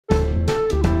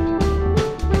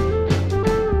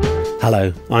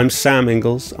Hello, I'm Sam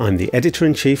Inglis, I'm the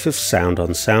Editor-in-Chief of Sound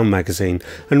on Sound magazine,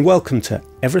 and welcome to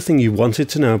everything you wanted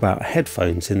to know about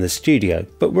headphones in the studio,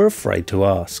 but were afraid to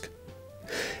ask.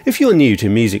 If you're new to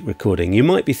music recording, you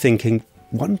might be thinking,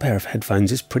 one pair of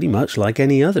headphones is pretty much like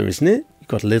any other, isn't it? You've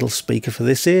got a little speaker for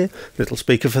this ear, little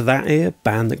speaker for that ear,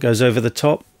 band that goes over the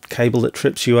top, cable that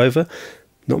trips you over.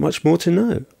 Not much more to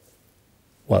know.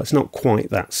 Well, it's not quite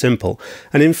that simple,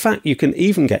 and in fact you can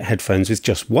even get headphones with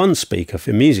just one speaker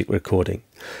for music recording.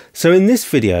 So in this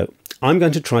video, I'm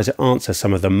going to try to answer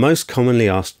some of the most commonly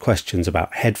asked questions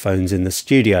about headphones in the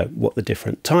studio, what the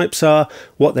different types are,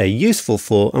 what they're useful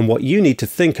for, and what you need to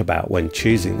think about when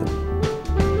choosing them.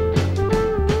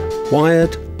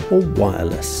 Wired or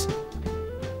wireless?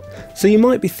 So you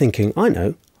might be thinking, I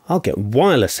know, I'll get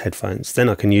wireless headphones, then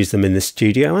I can use them in the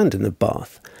studio and in the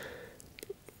bath.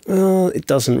 Well, it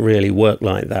doesn't really work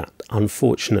like that,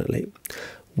 unfortunately.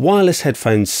 Wireless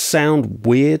headphones sound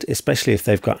weird, especially if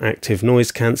they've got active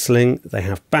noise cancelling, they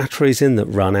have batteries in that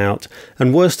run out,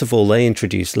 and worst of all, they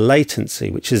introduce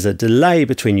latency, which is a delay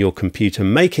between your computer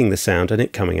making the sound and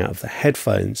it coming out of the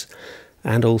headphones.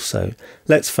 And also,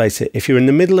 let's face it, if you're in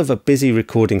the middle of a busy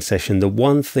recording session, the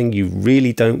one thing you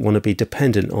really don't want to be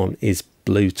dependent on is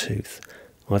Bluetooth.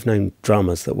 I've known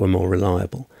drummers that were more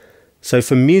reliable. So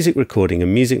for music recording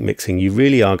and music mixing, you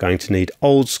really are going to need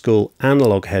old school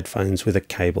analog headphones with a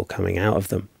cable coming out of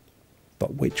them.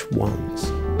 But which ones?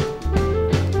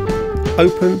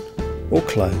 Open or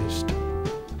closed?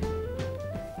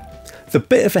 The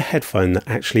bit of a headphone that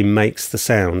actually makes the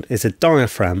sound is a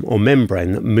diaphragm or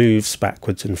membrane that moves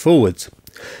backwards and forwards.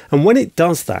 And when it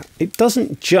does that, it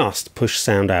doesn't just push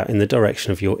sound out in the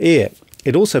direction of your ear.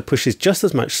 It also pushes just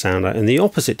as much sound out in the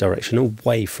opposite direction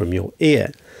away from your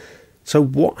ear. So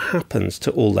what happens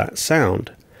to all that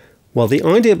sound? Well, the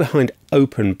idea behind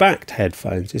open-backed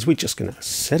headphones is we're just going to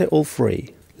set it all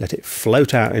free, let it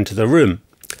float out into the room.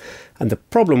 And the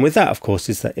problem with that, of course,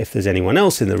 is that if there's anyone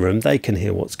else in the room, they can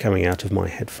hear what's coming out of my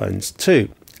headphones too.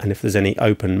 And if there's any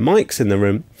open mics in the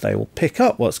room, they will pick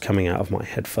up what's coming out of my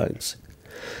headphones.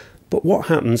 But what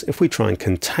happens if we try and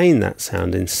contain that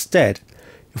sound instead?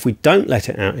 If we don't let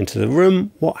it out into the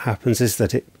room, what happens is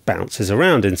that it bounces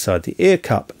around inside the ear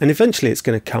cup, and eventually it's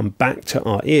going to come back to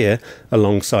our ear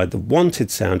alongside the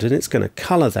wanted sound, and it's going to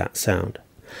colour that sound.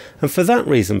 And for that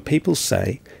reason, people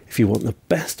say if you want the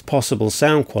best possible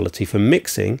sound quality for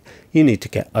mixing, you need to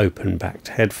get open-backed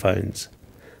headphones.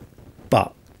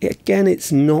 But again,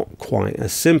 it's not quite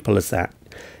as simple as that.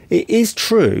 It is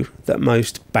true that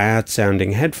most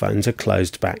bad-sounding headphones are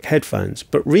closed-back headphones,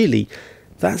 but really,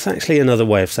 that's actually another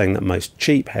way of saying that most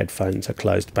cheap headphones are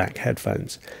closed-back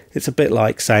headphones. It's a bit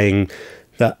like saying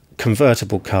that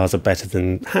convertible cars are better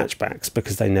than hatchbacks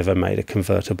because they never made a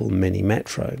convertible mini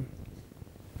metro.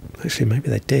 Actually, maybe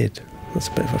they did. That's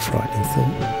a bit of a frightening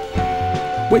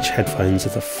thought. Which headphones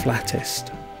are the flattest?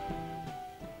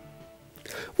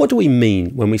 What do we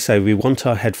mean when we say we want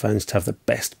our headphones to have the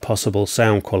best possible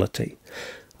sound quality?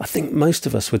 I think most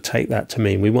of us would take that to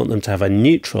mean we want them to have a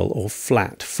neutral or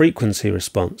flat frequency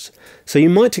response. So you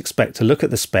might expect to look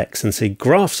at the specs and see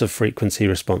graphs of frequency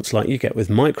response like you get with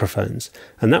microphones,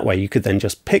 and that way you could then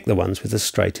just pick the ones with the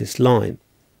straightest line.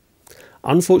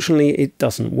 Unfortunately, it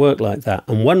doesn't work like that,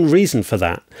 and one reason for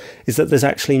that is that there's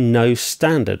actually no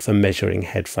standard for measuring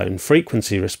headphone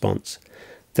frequency response.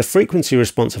 The frequency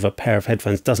response of a pair of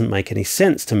headphones doesn't make any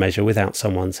sense to measure without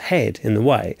someone's head in the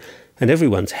way. And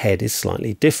everyone's head is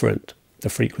slightly different. The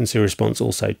frequency response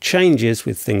also changes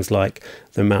with things like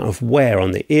the amount of wear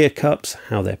on the ear cups,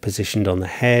 how they're positioned on the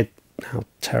head, how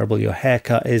terrible your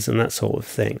haircut is, and that sort of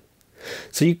thing.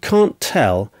 So you can't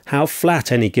tell how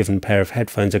flat any given pair of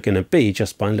headphones are going to be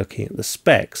just by looking at the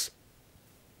specs.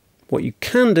 What you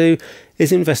can do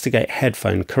is investigate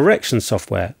headphone correction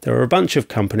software. There are a bunch of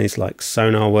companies like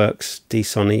SonarWorks,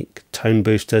 D-Sonic, Tone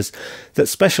Boosters that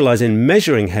specialise in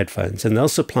measuring headphones, and they'll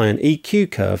supply an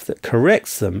EQ curve that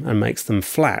corrects them and makes them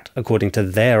flat according to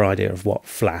their idea of what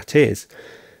flat is.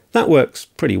 That works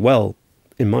pretty well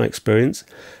in my experience.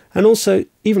 And also,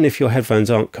 even if your headphones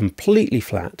aren't completely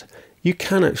flat, you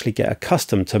can actually get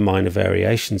accustomed to minor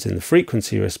variations in the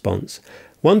frequency response.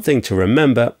 One thing to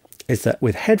remember is that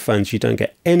with headphones you don't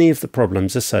get any of the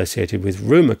problems associated with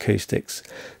room acoustics.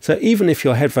 So even if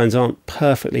your headphones aren't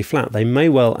perfectly flat, they may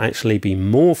well actually be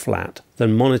more flat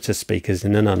than monitor speakers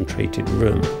in an untreated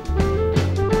room.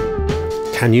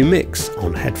 Can you mix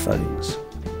on headphones?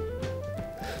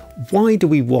 Why do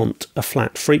we want a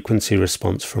flat frequency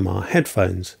response from our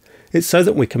headphones? It's so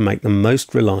that we can make the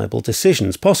most reliable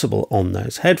decisions possible on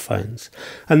those headphones.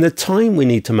 And the time we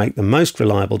need to make the most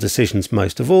reliable decisions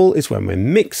most of all is when we're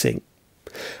mixing.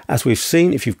 As we've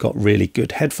seen, if you've got really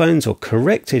good headphones or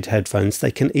corrected headphones,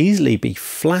 they can easily be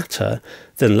flatter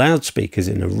than loudspeakers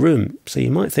in a room. So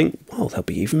you might think, well, they'll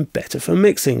be even better for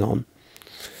mixing on.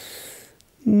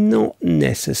 Not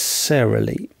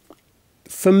necessarily.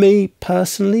 For me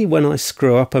personally, when I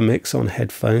screw up a mix on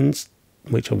headphones,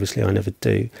 which obviously I never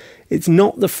do, it's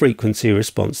not the frequency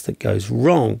response that goes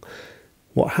wrong.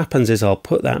 What happens is I'll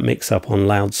put that mix up on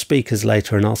loudspeakers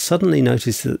later and I'll suddenly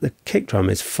notice that the kick drum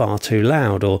is far too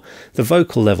loud, or the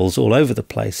vocal levels all over the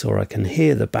place, or I can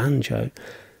hear the banjo.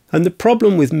 And the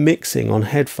problem with mixing on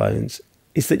headphones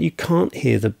is that you can't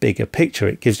hear the bigger picture.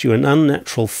 It gives you an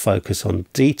unnatural focus on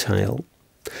detail.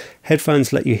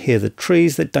 Headphones let you hear the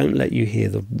trees, they don't let you hear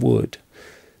the wood.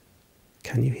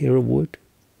 Can you hear a wood?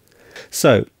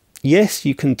 So, yes,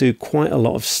 you can do quite a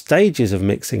lot of stages of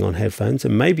mixing on headphones,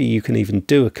 and maybe you can even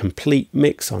do a complete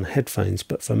mix on headphones.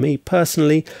 But for me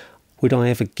personally, would I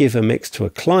ever give a mix to a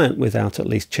client without at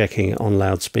least checking it on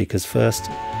loudspeakers first?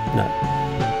 No.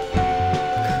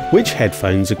 Which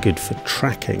headphones are good for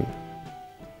tracking?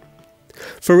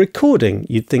 For recording,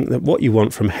 you'd think that what you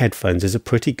want from headphones is a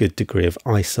pretty good degree of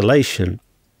isolation.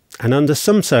 And under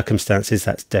some circumstances,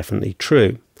 that's definitely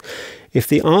true. If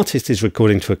the artist is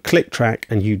recording to a click track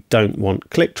and you don't want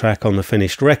click track on the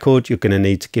finished record, you're going to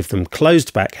need to give them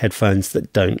closed back headphones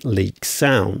that don't leak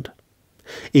sound.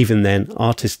 Even then,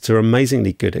 artists are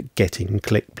amazingly good at getting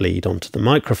click bleed onto the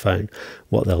microphone.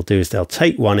 What they'll do is they'll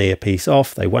take one earpiece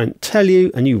off, they won't tell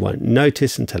you, and you won't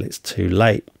notice until it's too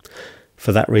late.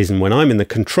 For that reason, when I'm in the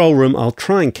control room, I'll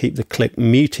try and keep the click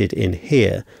muted in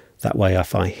here. That way,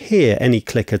 if I hear any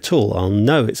click at all, I'll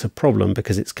know it's a problem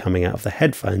because it's coming out of the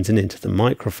headphones and into the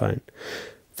microphone.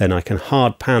 Then I can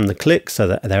hard pan the click so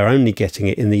that they're only getting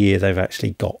it in the ear they've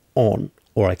actually got on.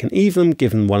 Or I can even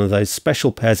give them one of those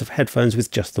special pairs of headphones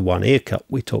with just the one ear cup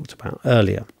we talked about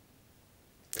earlier.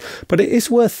 But it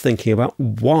is worth thinking about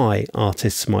why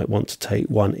artists might want to take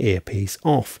one earpiece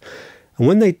off. And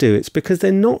when they do, it's because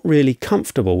they're not really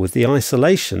comfortable with the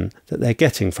isolation that they're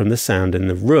getting from the sound in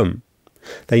the room.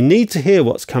 They need to hear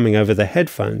what's coming over their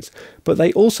headphones, but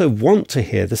they also want to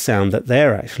hear the sound that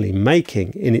they're actually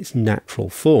making in its natural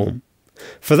form.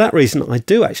 For that reason, I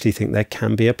do actually think there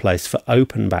can be a place for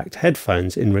open-backed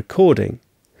headphones in recording.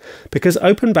 Because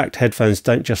open-backed headphones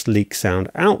don't just leak sound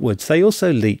outwards, they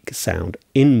also leak sound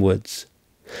inwards.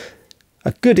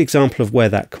 A good example of where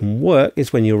that can work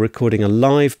is when you're recording a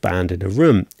live band in a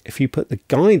room. If you put the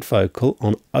guide vocal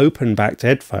on open-backed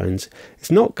headphones, it's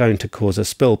not going to cause a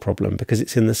spill problem because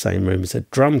it's in the same room as a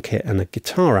drum kit and a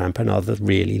guitar amp and other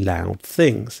really loud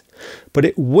things. But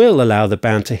it will allow the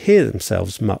band to hear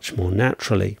themselves much more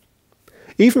naturally.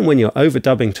 Even when you're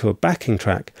overdubbing to a backing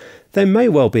track, there may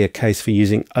well be a case for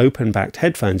using open-backed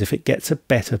headphones if it gets a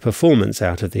better performance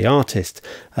out of the artist.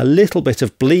 A little bit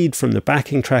of bleed from the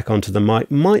backing track onto the mic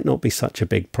might not be such a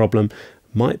big problem,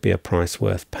 might be a price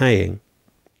worth paying.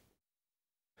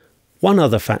 One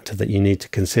other factor that you need to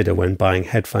consider when buying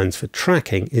headphones for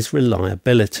tracking is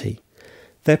reliability.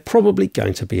 They're probably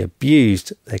going to be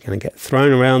abused, they're going to get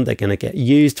thrown around, they're going to get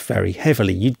used very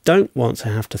heavily. You don't want to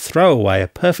have to throw away a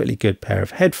perfectly good pair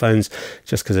of headphones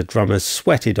just because a drummer's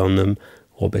sweated on them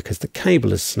or because the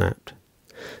cable has snapped.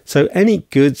 So any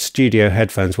good studio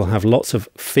headphones will have lots of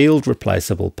field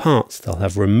replaceable parts. They'll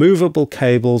have removable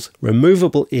cables,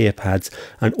 removable ear pads,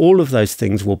 and all of those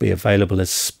things will be available as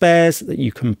spares that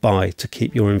you can buy to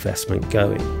keep your investment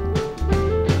going.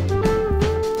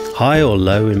 High or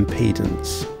low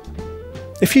impedance.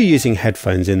 If you're using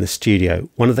headphones in the studio,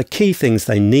 one of the key things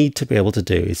they need to be able to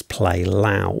do is play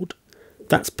loud.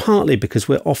 That's partly because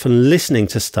we're often listening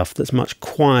to stuff that's much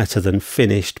quieter than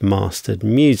finished, mastered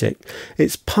music.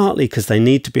 It's partly because they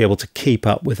need to be able to keep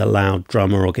up with a loud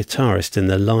drummer or guitarist in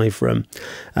the live room,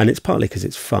 and it's partly because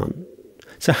it's fun.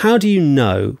 So how do you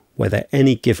know whether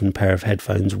any given pair of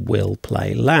headphones will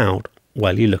play loud?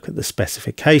 Well, you look at the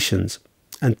specifications.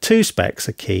 And two specs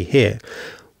are key here.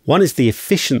 One is the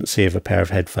efficiency of a pair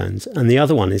of headphones, and the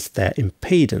other one is their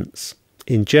impedance.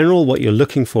 In general, what you're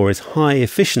looking for is high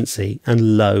efficiency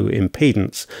and low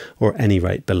impedance, or at any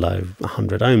rate below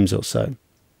 100 ohms or so.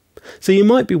 So you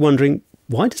might be wondering,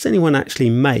 why does anyone actually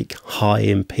make high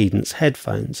impedance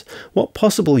headphones? What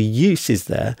possible use is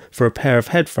there for a pair of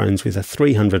headphones with a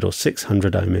 300 or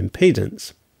 600 ohm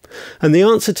impedance? And the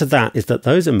answer to that is that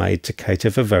those are made to cater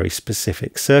for very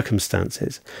specific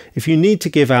circumstances. If you need to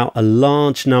give out a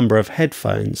large number of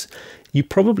headphones, you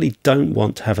probably don't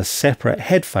want to have a separate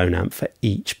headphone amp for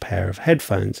each pair of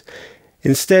headphones.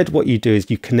 Instead, what you do is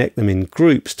you connect them in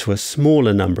groups to a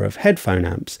smaller number of headphone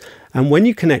amps. And when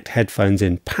you connect headphones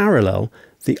in parallel,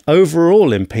 the overall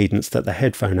impedance that the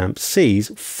headphone amp sees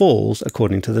falls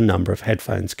according to the number of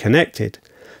headphones connected.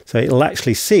 So it'll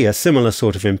actually see a similar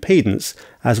sort of impedance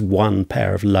as one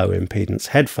pair of low impedance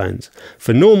headphones.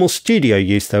 For normal studio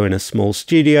use though, in a small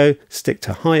studio, stick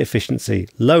to high efficiency,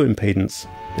 low impedance,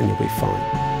 and you'll be fine.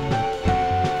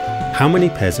 How many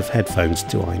pairs of headphones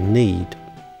do I need?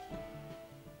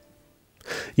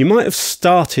 You might have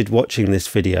started watching this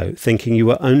video thinking you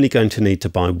were only going to need to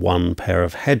buy one pair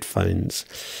of headphones.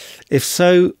 If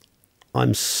so,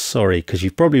 I'm sorry, because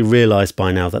you've probably realised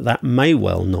by now that that may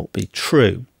well not be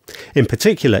true. In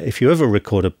particular, if you ever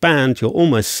record a band, you're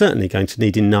almost certainly going to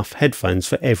need enough headphones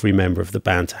for every member of the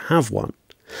band to have one.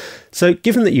 So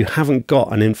given that you haven't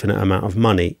got an infinite amount of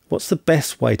money, what's the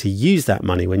best way to use that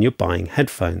money when you're buying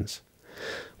headphones?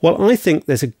 Well, I think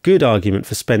there's a good argument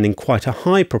for spending quite a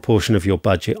high proportion of your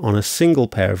budget on a single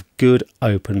pair of good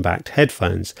open-backed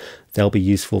headphones. They'll be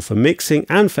useful for mixing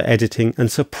and for editing,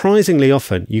 and surprisingly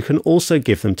often you can also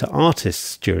give them to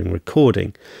artists during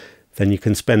recording. Then you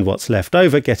can spend what's left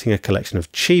over getting a collection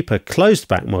of cheaper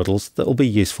closed-back models that will be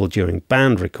useful during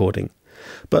band recording.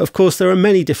 But of course there are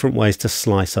many different ways to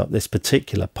slice up this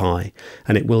particular pie,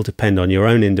 and it will depend on your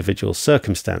own individual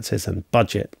circumstances and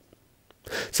budget.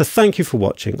 So thank you for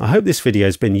watching. I hope this video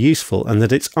has been useful and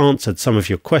that it's answered some of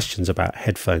your questions about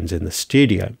headphones in the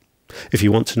studio. If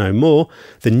you want to know more,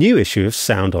 the new issue of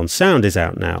Sound on Sound is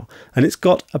out now, and it's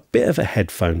got a bit of a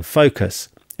headphone focus.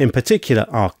 In particular,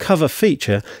 our cover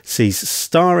feature sees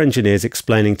star engineers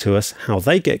explaining to us how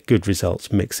they get good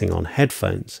results mixing on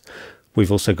headphones.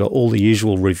 We've also got all the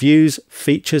usual reviews,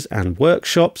 features and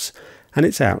workshops, and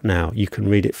it's out now. You can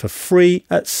read it for free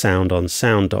at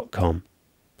soundonsound.com.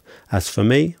 As for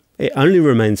me, it only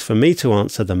remains for me to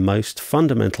answer the most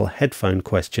fundamental headphone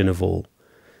question of all.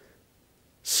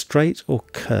 Straight or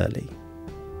curly?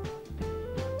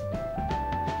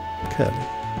 Curly.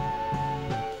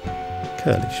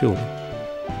 Curly, surely.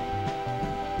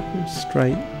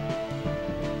 Straight.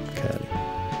 Curly.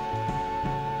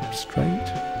 Straight.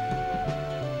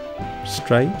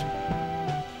 Straight.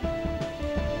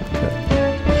 Curly.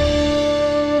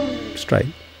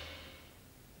 Straight.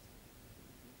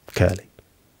 Curly.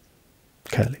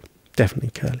 Curly.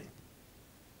 Definitely curly.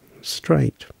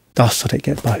 Straight. Oh, so they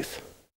get both.